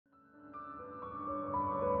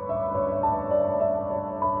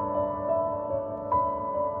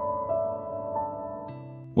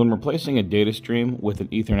When replacing a data stream with an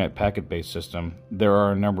Ethernet packet-based system, there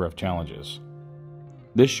are a number of challenges.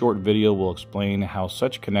 This short video will explain how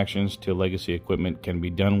such connections to legacy equipment can be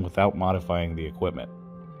done without modifying the equipment.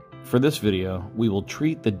 For this video, we will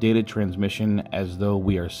treat the data transmission as though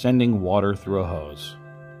we are sending water through a hose.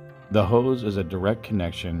 The hose is a direct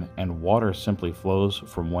connection and water simply flows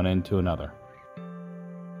from one end to another.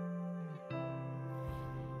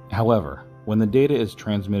 However, when the data is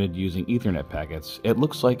transmitted using Ethernet packets, it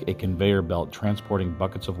looks like a conveyor belt transporting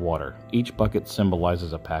buckets of water. Each bucket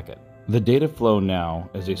symbolizes a packet. The data flow now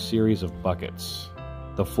is a series of buckets.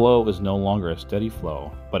 The flow is no longer a steady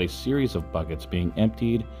flow, but a series of buckets being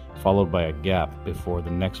emptied, followed by a gap before the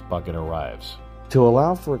next bucket arrives. To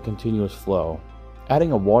allow for a continuous flow,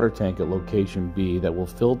 adding a water tank at location B that will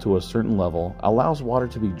fill to a certain level allows water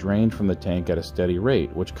to be drained from the tank at a steady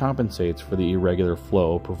rate, which compensates for the irregular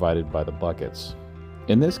flow provided by the buckets.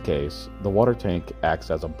 In this case, the water tank acts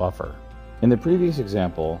as a buffer. In the previous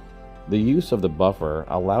example, the use of the buffer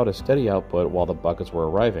allowed a steady output while the buckets were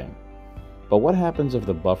arriving. But what happens if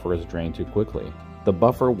the buffer is drained too quickly? The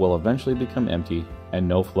buffer will eventually become empty and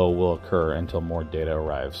no flow will occur until more data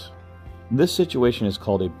arrives. This situation is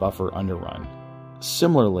called a buffer underrun.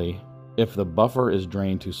 Similarly, if the buffer is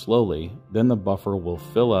drained too slowly, then the buffer will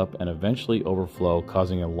fill up and eventually overflow,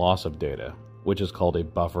 causing a loss of data, which is called a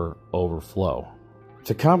buffer overflow.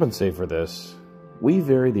 To compensate for this, we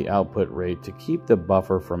vary the output rate to keep the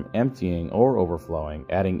buffer from emptying or overflowing,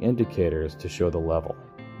 adding indicators to show the level.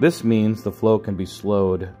 This means the flow can be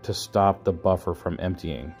slowed to stop the buffer from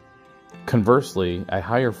emptying. Conversely, a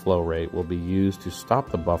higher flow rate will be used to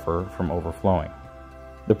stop the buffer from overflowing.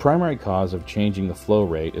 The primary cause of changing the flow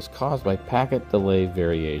rate is caused by packet delay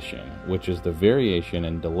variation, which is the variation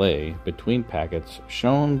in delay between packets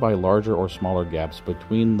shown by larger or smaller gaps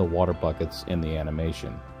between the water buckets in the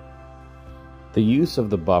animation. The use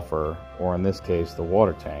of the buffer, or in this case the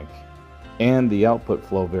water tank, and the output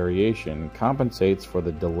flow variation compensates for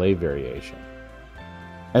the delay variation.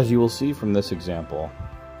 As you will see from this example,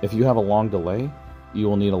 if you have a long delay, you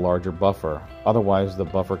will need a larger buffer, otherwise the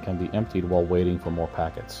buffer can be emptied while waiting for more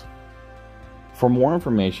packets. For more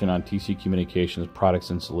information on TC Communications products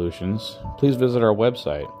and solutions, please visit our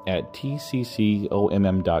website at tccomm.com.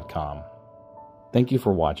 Thank you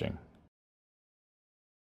for watching.